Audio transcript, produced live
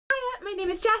my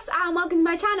name is Jess and welcome to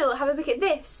my channel. Have a look at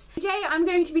this. Today I'm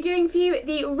going to be doing for you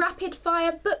the rapid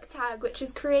fire book tag, which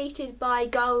is created by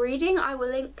Girl Reading. I will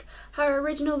link her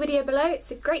original video below.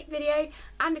 It's a great video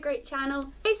and a great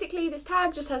channel. Basically this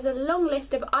tag just has a long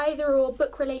list of either or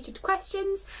book related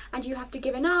questions and you have to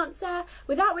give an answer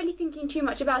without really thinking too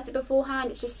much about it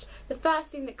beforehand. It's just the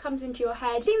first thing that comes into your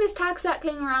head. I've seen this tag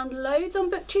circling around loads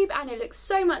on BookTube and it looks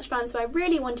so much fun, so I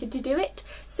really wanted to do it.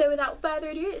 So without further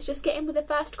ado, let's just get in with the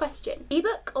first question.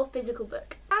 Ebook or physical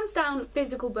book? Hands down,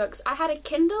 physical books. I had a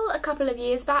Kindle a couple of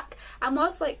years back and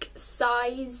whilst like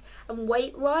size and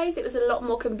weight wise it was a lot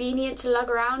more convenient to lug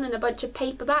around in a bunch of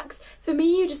paperbacks, for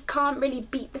me you just can't really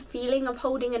beat the feeling of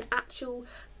holding an actual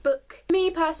book. For me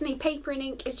personally, paper and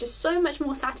ink is just so much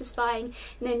more satisfying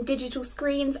than digital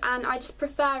screens and I just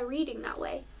prefer reading that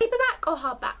way. Paperback or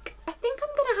hardback? I think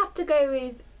I'm gonna have to go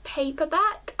with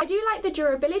paperback. I do like the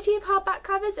durability of hardback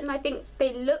covers and I think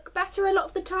they look better a lot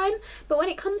of the time, but when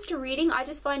it comes to reading I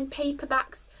just find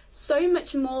paperbacks so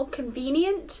much more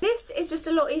convenient. This is just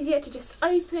a lot easier to just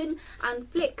open and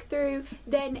flick through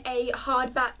than a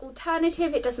hardback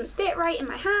alternative. It doesn't fit right in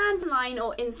my hands, online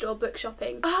or in-store book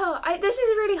shopping. This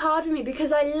is really hard for me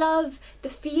because I love the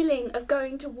feeling of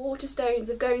going to Waterstones,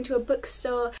 of going to a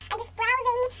bookstore and just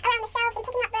browsing around the shelves and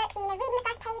picking up books and reading the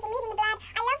first page and reading the blurb.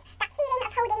 I love that feeling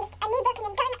of holding just a new book and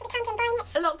then going up to the counter and buying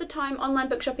it. A lot of the time online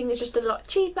book shopping is just a lot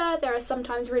cheaper. There are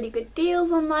sometimes really good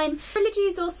deals online.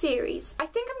 Trilogies or series? I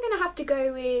think I'm gonna have to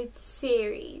go with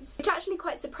series, which actually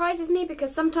quite surprises me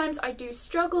because sometimes I do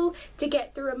struggle to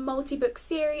get through a multi-book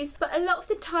series, but a lot of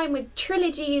the time with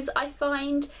trilogies I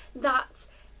find that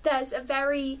there's a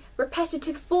very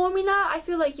repetitive formula. I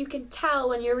feel like you can tell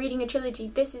when you're reading a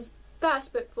trilogy, this is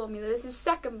first book formula, this is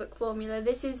second book formula,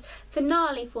 this is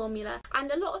finale formula,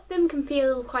 and a lot of them can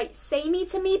feel quite samey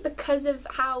to me because of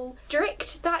how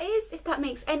strict that is, if that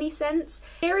makes any sense.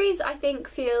 Series I think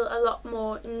feel a lot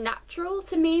more natural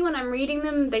to me when I'm reading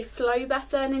them. They flow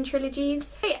better than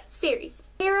trilogies. But yeah, series.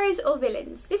 Heroes or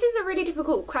villains? This is a really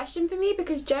difficult question for me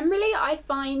because generally I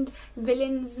find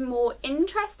villains more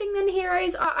interesting than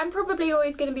heroes. I'm probably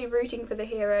always going to be rooting for the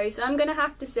hero, so I'm going to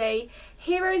have to say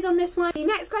heroes on this one. The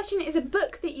next question is a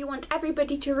book that you want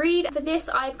everybody to read. For this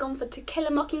I've gone for To Kill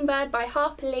a Mockingbird by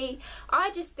Harper Lee.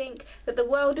 I just think that the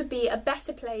world would be a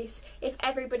better place if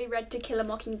everybody read To Kill a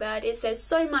Mockingbird. It says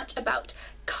so much about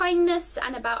kindness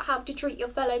and about how to treat your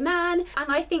fellow man,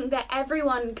 and I think that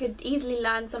everyone could easily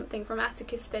learn something from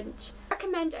Atticus Finch.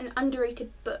 Recommend an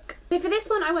underrated book. So for this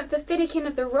one I went for Fiddykin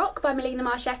of the Rock by Melina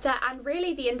Marchetta and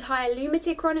really the entire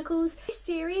Lunatic Chronicles. This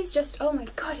series just, oh my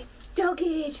god, it's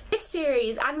dogged. This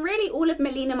series and really all of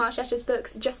Melina Marchetta's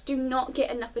books just do not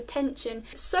get enough attention.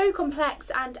 So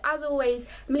complex, and as always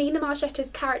Melina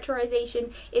Marchetta's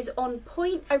characterization is on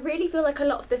point. I really feel like a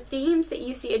lot of the themes that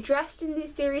you see addressed in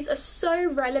this series are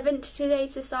so relevant to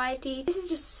today's society. This is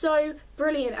just so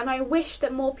brilliant and I wish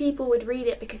that more people would read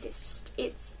it because it's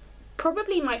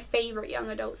probably my favourite young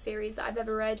adult series that I've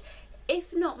ever read,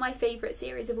 if not my favourite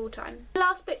series of all time.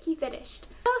 Last book you finished?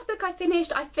 Last book I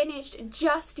finished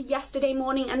just yesterday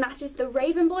morning, and that is The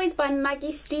Raven Boys by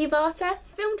Maggie Stiefvater. I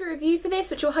filmed a review for this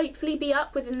which will hopefully be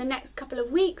up within the next couple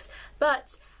of weeks,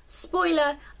 but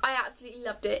spoiler, I absolutely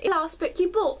loved it. Last book you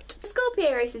bought?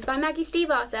 Scorpio Races by Maggie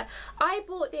Stiefvater. I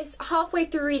bought this halfway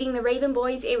through reading The Raven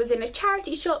Boys. It was in a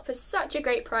charity shop for such a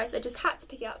great price, I just had to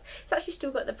pick it up. It's actually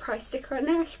still got the price sticker on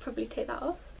there, I should probably take that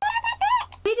off.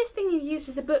 Weirdest thing you've used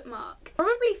as a bookmark?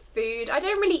 Probably food. I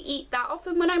don't really eat that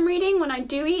often when I'm reading. When I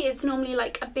do eat, it's normally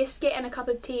like a biscuit and a cup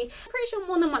of tea. I'm pretty sure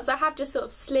more than once I have just sort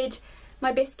of slid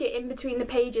my biscuit in between the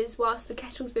pages whilst the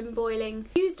kettle's been boiling.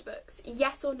 Used books,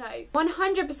 yes or no?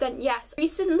 100% yes.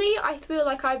 Recently I feel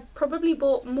like I've probably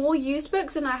bought more used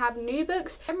books than I have new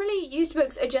books. Generally used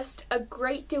books are just a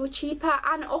great deal cheaper,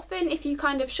 and often if you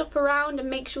kind of shop around and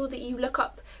make sure that you look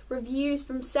up reviews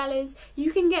from sellers,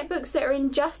 you can get books that are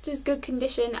in just as good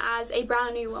condition as a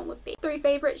brand new one would be. 3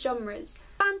 favourite genres?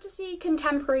 Fantasy,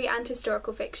 contemporary and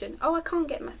historical fiction. Oh, I can't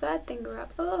get my third finger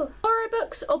up. Oh. Borrow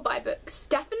books or buy books?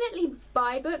 Definitely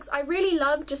buy books. I really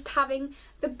love just having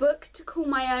the book to call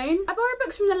my own. I borrow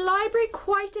books from the library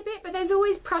quite a bit, but there's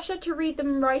always pressure to read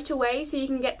them right away so you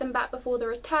can get them back before the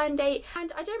return date.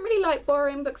 And I don't really like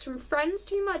borrowing books from friends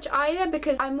too much either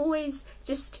because I'm always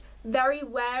just very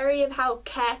wary of how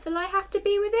careful I have to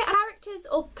be with it. Characters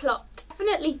or plot?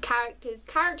 Definitely characters.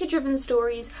 Character-driven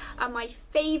stories are my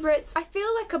favourites. I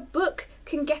feel like a book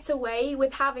can get away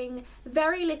with having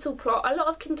very little plot. A lot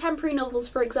of contemporary novels,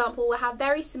 for example, will have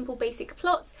very simple basic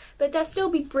plots, but they'll still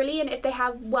be brilliant if they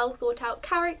have well thought out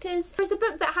characters. There's a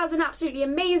book that has an absolutely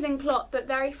amazing plot but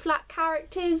very flat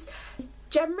characters.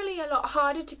 generally a lot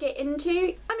harder to get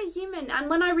into. I'm a human, and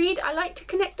when I read, I like to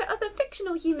connect to other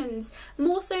fictional humans,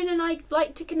 more so than I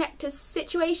like to connect to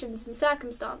situations and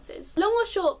circumstances. Long or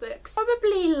short books?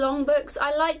 Probably long books.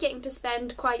 I like getting to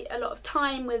spend quite a lot of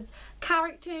time with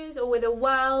characters or with a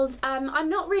world. I'm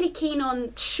not really keen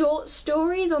on short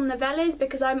stories, on novellas,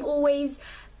 because I'm always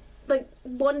like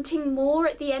wanting more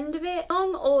at the end of it.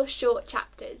 Long or short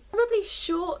chapters? Probably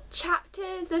short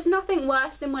chapters. There's nothing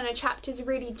worse than when a chapter's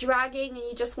really dragging and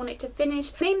you just want it to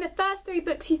finish. Name the first 3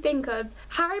 books you think of: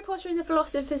 Harry Potter and the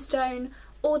Philosopher's Stone,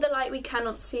 All the Light We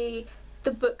Cannot See,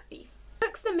 The Book Thief.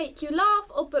 Books that make you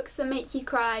laugh or books that make you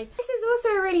cry? This is also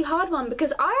a really hard one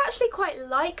because I actually quite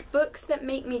like books that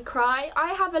make me cry.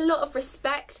 I have a lot of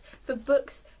respect for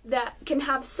books that can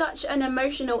have such an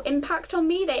emotional impact on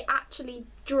me. They actually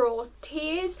draw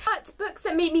tears. But books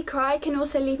that make me cry can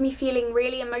also leave me feeling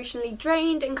really emotionally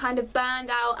drained and kind of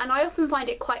burned out, and I often find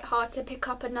it quite hard to pick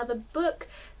up another book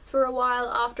for a while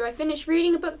after I finish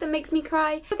reading a book that makes me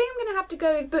cry. I think I'm gonna have to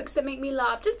go with books that make me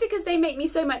laugh, just because they make me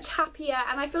so much happier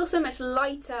and I feel so much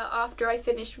lighter after I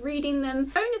finish reading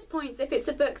them. Bonus points if it's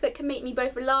a book that can make me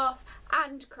both laugh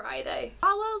and cry though.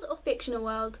 Our world or fictional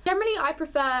world? Generally I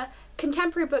prefer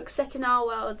contemporary books set in our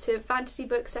world to fantasy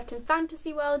books set in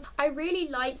fantasy worlds. I really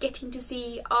like getting to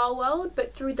see our world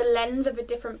but through the lens of a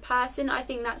different person. I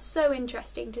think that's so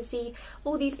interesting to see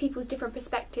all these people's different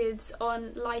perspectives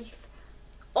on life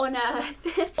on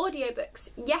Earth. Audiobooks,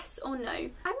 yes or no? I'm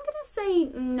gonna say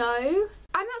no.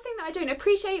 I'm not saying that I don't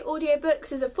appreciate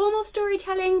audiobooks as a form of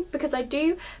storytelling, because I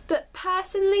do, but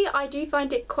personally I do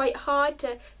find it quite hard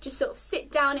to just sort of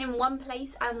sit down in one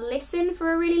place and listen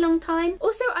for a really long time.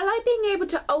 Also, I like being able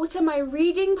to alter my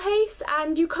reading pace,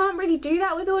 and you can't really do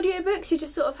that with audiobooks. You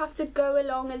just sort of have to go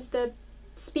along as the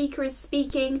speaker is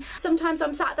speaking. Sometimes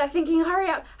I'm sat there thinking, hurry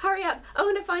up, I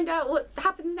want to find out what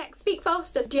happens next, speak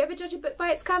faster. Do you ever judge a book by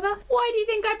its cover? Why do you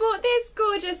think I bought this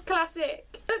gorgeous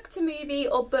classic? Book to movie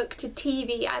or book to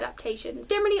TV adaptations?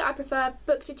 Generally I prefer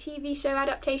book to TV show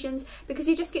adaptations because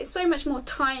you just get so much more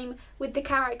time with the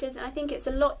characters, and I think it's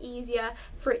a lot easier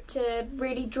for it to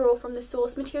really draw from the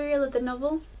source material of the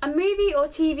novel. A movie or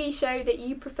TV show that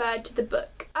you preferred to the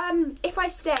book? If I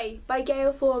Stay by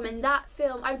Gail Forman, that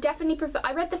film, I definitely prefer.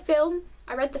 I read the film.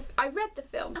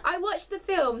 I watched the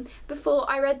film before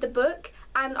I read the book,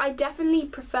 and I definitely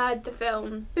preferred the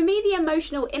film. For me, the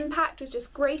emotional impact was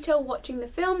just greater watching the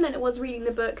film than it was reading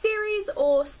the book. Series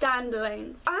or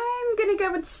standalones? I'm gonna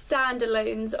go with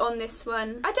standalones on this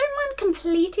one. I don't mind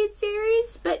completed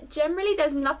series, but generally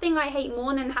there's nothing I hate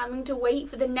more than having to wait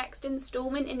for the next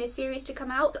installment in a series to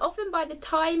come out. Often by the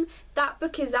time that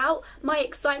book is out, my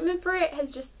excitement for it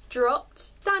has just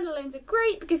dropped. Standalones are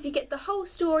great because you get the whole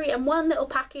story in one little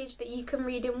package that you can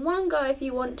read in one go if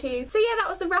you want to. So yeah, that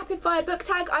was the rapid fire book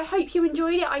tag. I hope you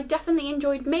enjoyed it. I definitely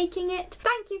enjoyed making it.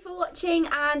 Thank you for watching,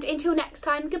 and until next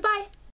time, goodbye.